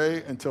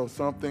 Pray until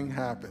something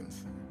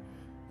happens.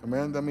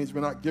 Amen? That means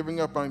we're not giving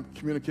up on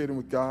communicating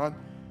with God.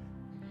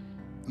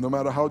 No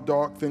matter how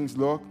dark things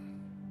look,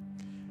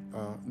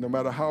 no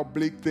matter how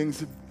bleak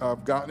things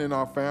have gotten in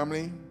our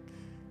family,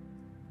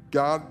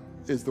 God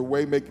is the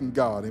way-making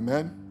God.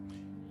 Amen?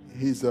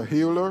 He's a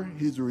healer.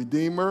 He's a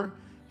redeemer.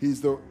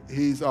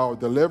 He's our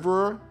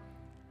deliverer.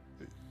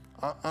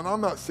 And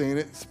I'm not saying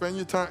it.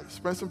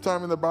 Spend some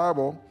time in the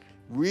Bible.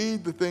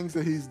 Read the things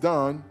that He's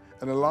done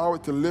and allow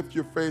it to lift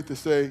your faith to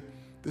say,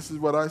 this is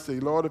what I say.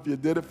 Lord, if you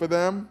did it for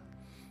them,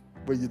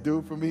 will you do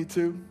it for me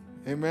too?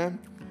 Amen?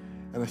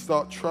 And I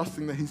start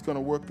trusting that he's going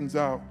to work things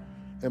out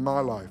in my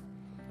life.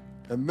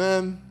 And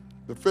then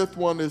the fifth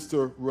one is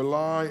to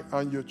rely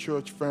on your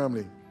church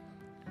family.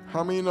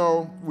 How many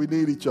know we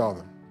need each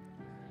other?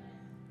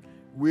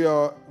 We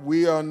are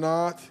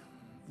not,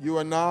 you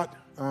are not,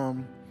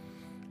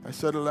 I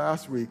said it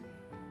last week,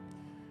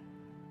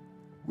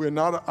 we're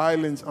not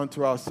islands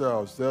unto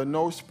ourselves. There are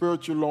no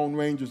spiritual lone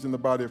rangers in the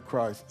body of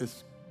Christ.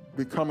 It's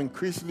become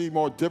increasingly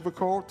more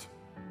difficult,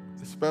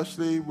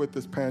 especially with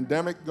this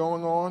pandemic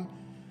going on.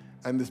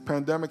 And this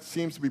pandemic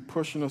seems to be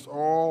pushing us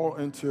all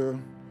into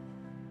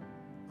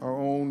our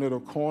own little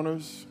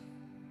corners.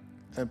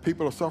 And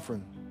people are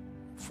suffering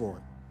for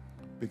it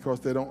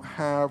because they don't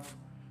have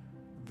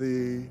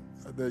they're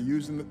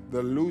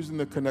losing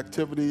the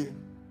connectivity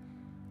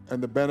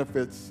and the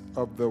benefits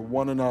of the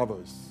one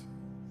another's,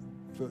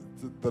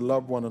 to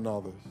love one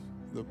another,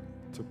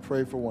 to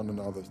pray for one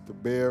another, to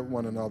bear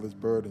one another's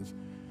burdens.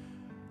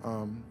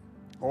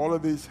 All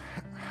of these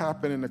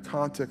happen in the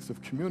context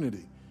of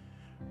community.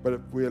 But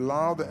if we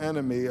allow the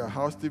enemy, a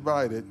house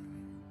divided,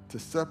 to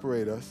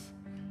separate us,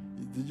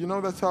 did you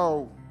know that's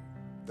how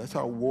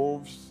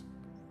wolves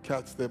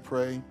catch their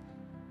prey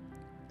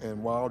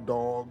and wild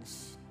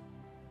dogs?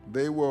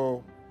 They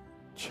will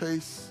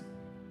chase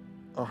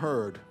a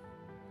herd,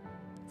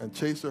 and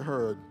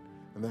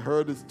the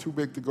herd is too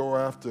big to go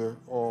after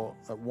all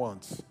at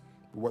once.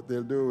 But what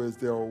they'll do is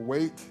they'll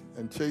wait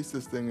and chase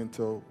this thing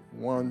until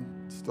one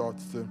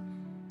starts to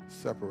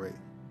separate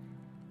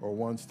or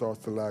one starts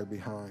to lag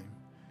behind.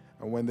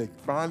 And when they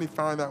finally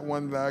find that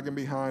one lagging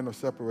behind or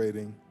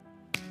separating,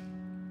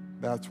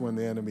 that's when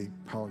the enemy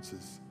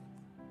pounces.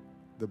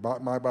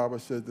 My Bible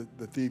says that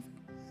the thief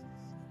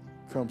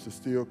comes to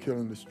steal, kill,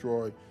 and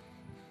destroy.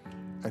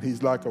 And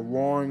he's like a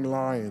roaring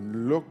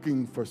lion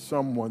looking for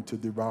someone to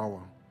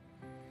devour.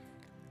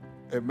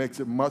 It makes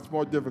it much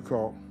more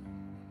difficult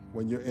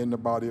when you're in the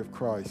body of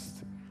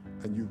Christ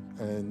and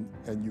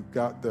you've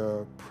got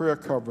the prayer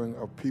covering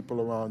of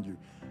people around you.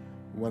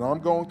 When I'm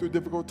going through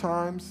difficult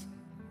times,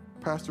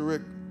 Pastor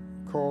Rick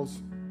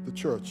calls the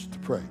church to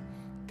pray.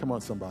 Come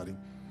on, somebody.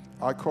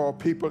 I call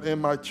people in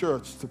my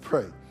church to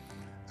pray.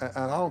 And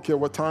I don't care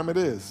what time it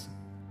is.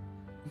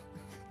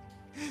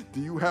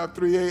 Do you have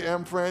 3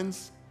 a.m.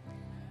 friends?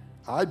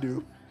 I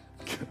do.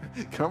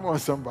 Come on,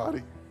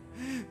 somebody.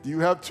 Do you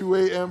have 2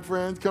 a.m.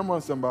 friends? Come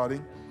on,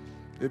 somebody.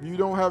 If you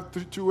don't have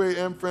 2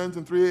 a.m. friends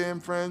and 3 a.m.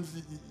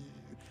 friends,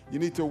 you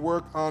need to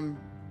work on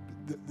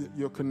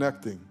your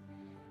connecting,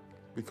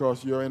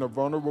 because you're in a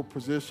vulnerable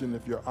position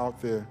if you're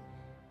out there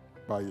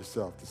by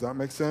yourself. Does that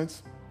make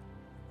sense?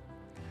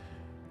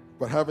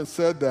 But having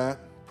said that,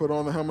 put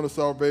on the helmet of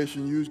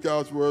salvation, use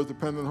God's words,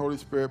 depend on the Holy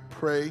Spirit,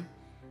 pray,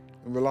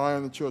 and rely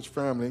on the church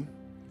family.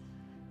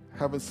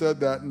 Having said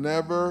that,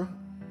 never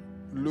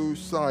lose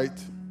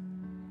sight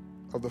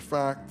of the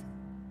fact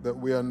that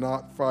we are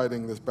not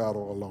fighting this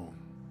battle alone.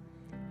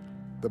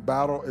 The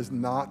battle is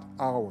not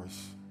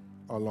ours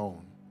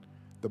alone.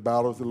 The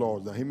battle is the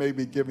Lord's. Now, he may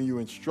be giving you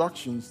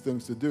instructions,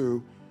 things to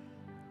do.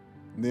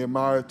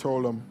 Nehemiah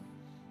told him,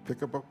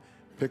 pick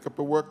up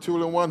a work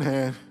tool in one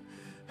hand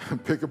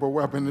and pick up a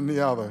weapon in the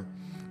other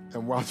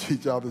and watch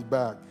each other's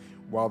back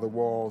while the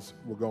walls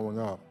were going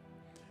up.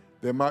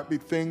 There might be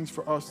things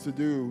for us to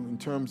do in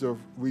terms of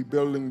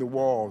rebuilding the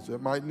walls.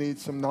 It might need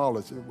some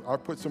knowledge. I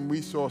put some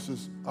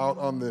resources out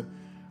on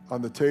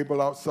the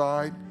table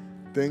outside,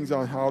 things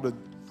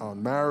on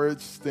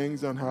marriage,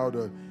 things on how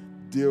to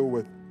deal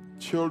with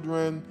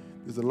children.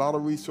 There's a lot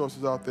of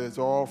resources out there. It's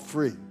all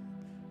free.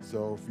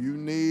 So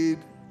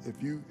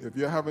if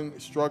you're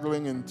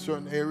struggling in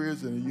certain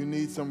areas and you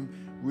need some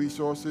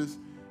resources,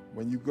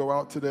 when you go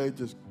out today,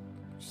 just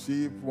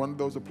see if one of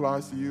those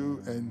applies to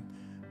you and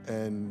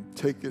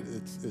take it.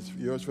 It's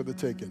yours for the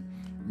taking.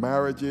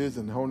 Marriages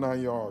and the whole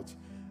 9 yards.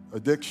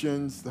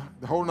 Addictions,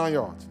 the whole 9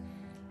 yards.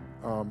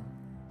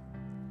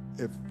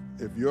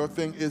 If your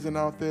thing isn't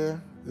out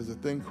there, there's a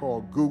thing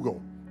called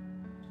Google.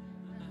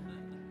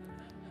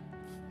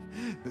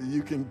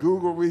 You can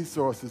Google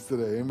resources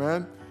today,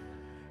 amen?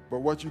 But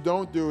what you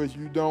don't do is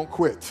you don't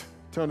quit.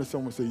 Turn to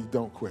someone and say, you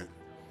don't quit.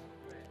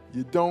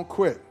 You don't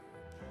quit.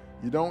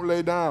 You don't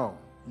lay down.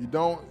 You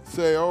don't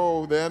say,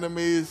 oh, the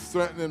enemy is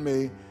threatening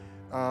me.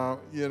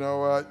 You know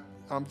what?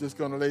 I'm just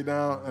going to lay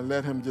down and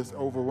let him just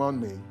overrun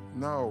me.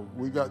 No,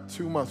 we got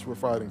too much we're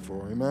fighting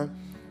for, amen?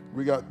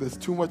 There's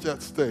too much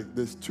at stake.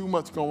 There's too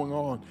much going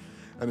on.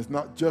 And it's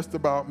not just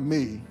about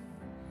me.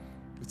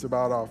 It's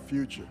about our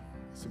future.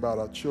 It's about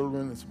our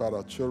children. It's about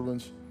our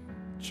children's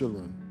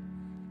children.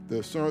 There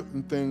are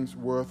certain things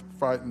worth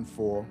fighting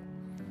for,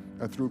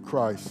 and through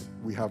Christ,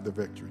 we have the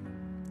victory.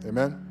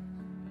 Amen?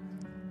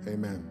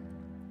 Amen.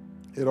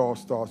 It all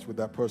starts with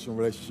that personal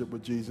relationship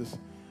with Jesus.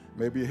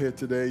 Maybe you're here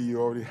today, you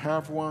already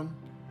have one,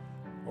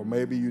 or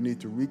maybe you need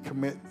to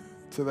recommit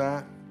to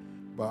that.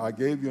 But I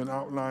gave you an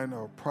outline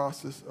of a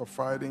process of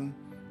fighting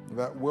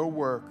that will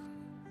work.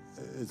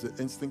 Is it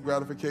instant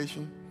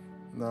gratification?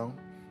 No.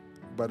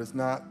 But it's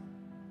not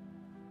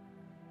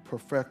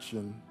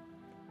perfection.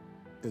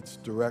 It's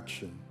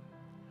direction.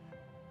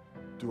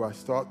 do I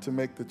start to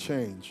make the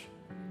change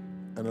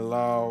and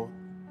allow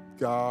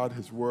God,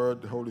 His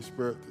Word, the Holy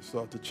Spirit to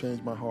start to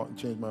change my heart and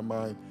change my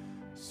mind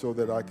so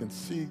that I can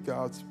see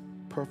God's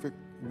perfect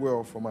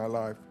will for my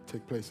life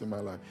take place in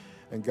my life.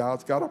 And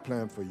God's got a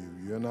plan for you.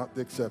 You're not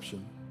the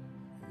exception.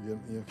 You're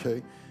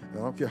okay? And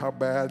I don't care how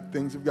bad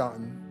things have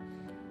gotten.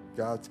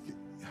 God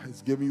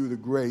has given you the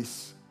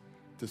grace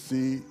to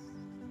see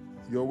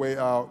your way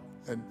out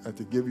and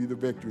to give you the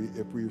victory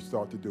if we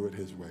start to do it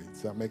His way.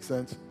 Does that make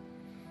sense?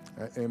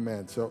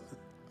 Amen. So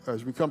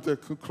as we come to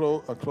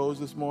a close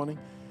this morning,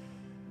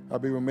 I'll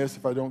be remiss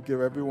if I don't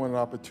give everyone an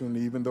opportunity,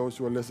 even those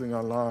who are listening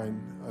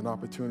online, an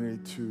opportunity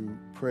to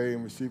pray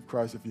and receive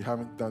Christ if you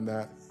haven't done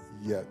that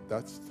yet.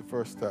 That's the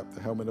first step,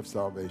 the helmet of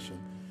salvation.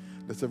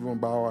 Let's everyone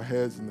bow our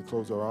heads and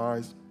close our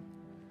eyes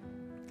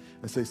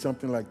and say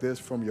something like this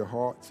from your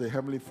heart. Say,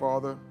 Heavenly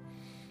Father,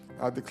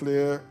 I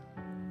declare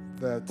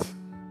that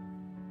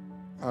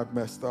I've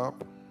messed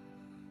up,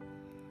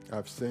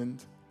 I've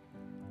sinned,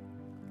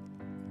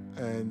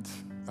 and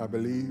I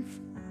believe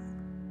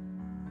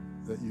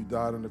that you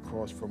died on the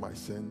cross for my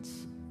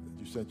sins, that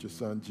you sent your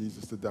son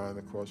Jesus to die on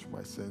the cross for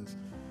my sins.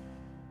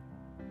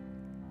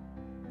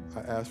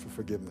 I ask for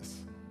forgiveness.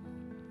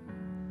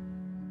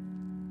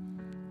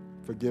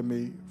 Forgive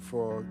me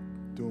for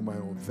doing my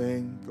own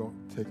thing,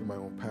 taking my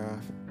own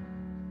path.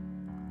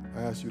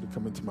 I ask you to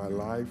come into my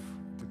life,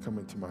 to come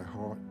into my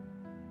heart.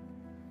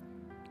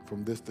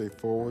 From this day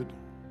forward,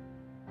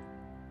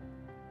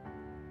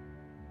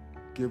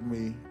 give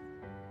me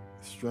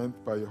strength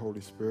by your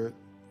Holy Spirit.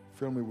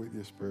 Fill me with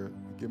your Spirit.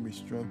 Give me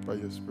strength by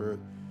your Spirit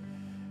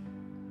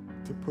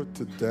to put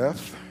to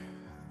death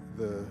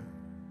the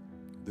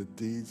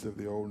deeds of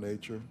the old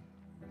nature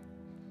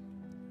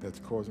that's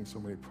causing so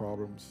many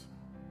problems.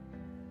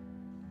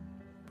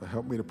 But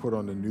help me to put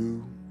on the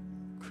new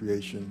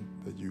creation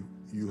that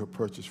you have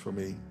purchased for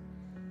me.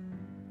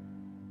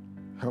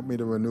 Help me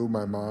to renew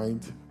my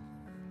mind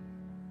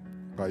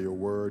by your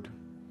word.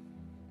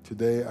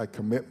 Today I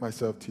commit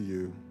myself to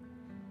you.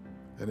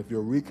 And if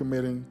you're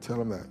recommitting, tell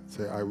them that.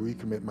 Say, I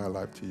recommit my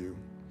life to you.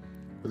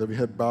 With every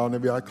head bowed and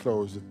every eye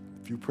closed,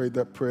 if you prayed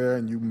that prayer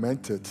and you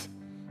meant it,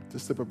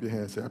 just slip up your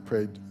hand. Say, I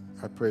prayed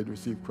to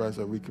receive Christ.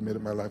 I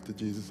recommitted my life to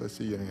Jesus. I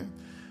see your hand.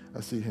 I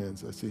see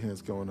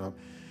hands going up.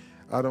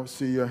 I don't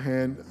see your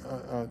hand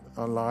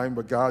online,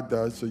 but God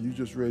does. So you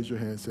just raise your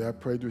hand. Say, I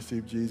prayed to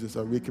receive Jesus.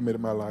 I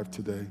recommitted my life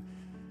today.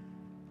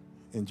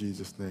 In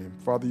Jesus' name.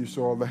 Father, you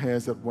saw all the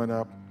hands that went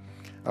up.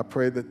 I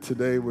pray that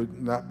today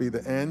would not be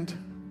the end,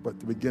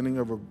 but the beginning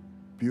of a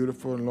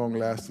beautiful and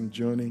long-lasting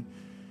journey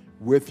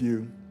with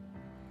you,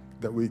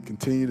 that we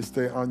continue to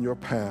stay on your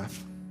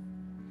path,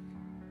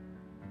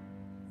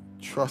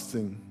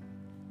 trusting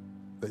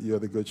that you're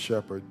the good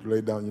shepherd,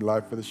 lay down your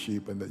life for the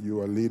sheep, and that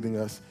you are leading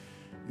us.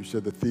 You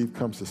said the thief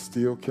comes to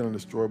steal, kill, and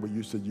destroy, but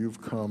you said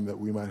you've come that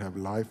we might have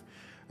life,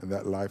 and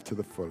that life to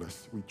the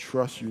fullest. We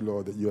trust you,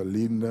 Lord, that you are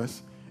leading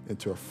us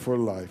into a full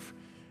life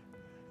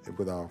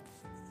with our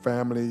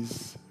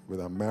families, with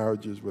our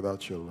marriages, with our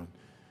children.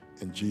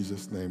 In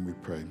Jesus' name we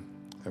pray.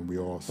 And we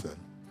all said,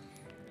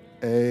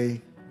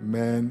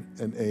 amen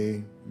and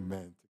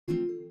amen.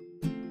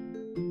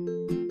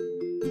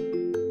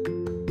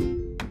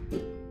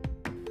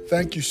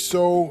 Thank you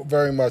so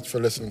very much for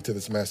listening to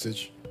this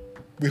message.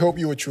 We hope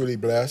you were truly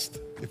blessed.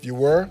 If you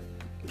were,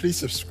 please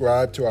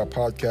subscribe to our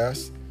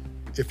podcast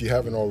if you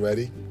haven't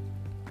already,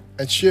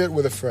 and share it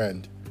with a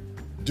friend.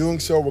 Doing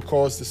so will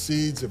cause the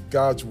seeds of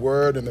God's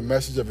word and the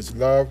message of his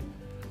love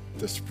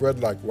to spread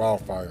like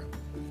wildfire.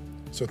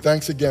 So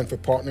thanks again for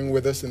partnering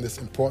with us in this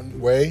important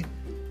way.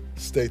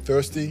 Stay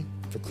thirsty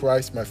for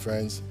Christ, my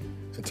friends,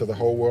 until the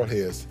whole world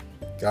hears.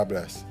 God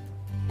bless.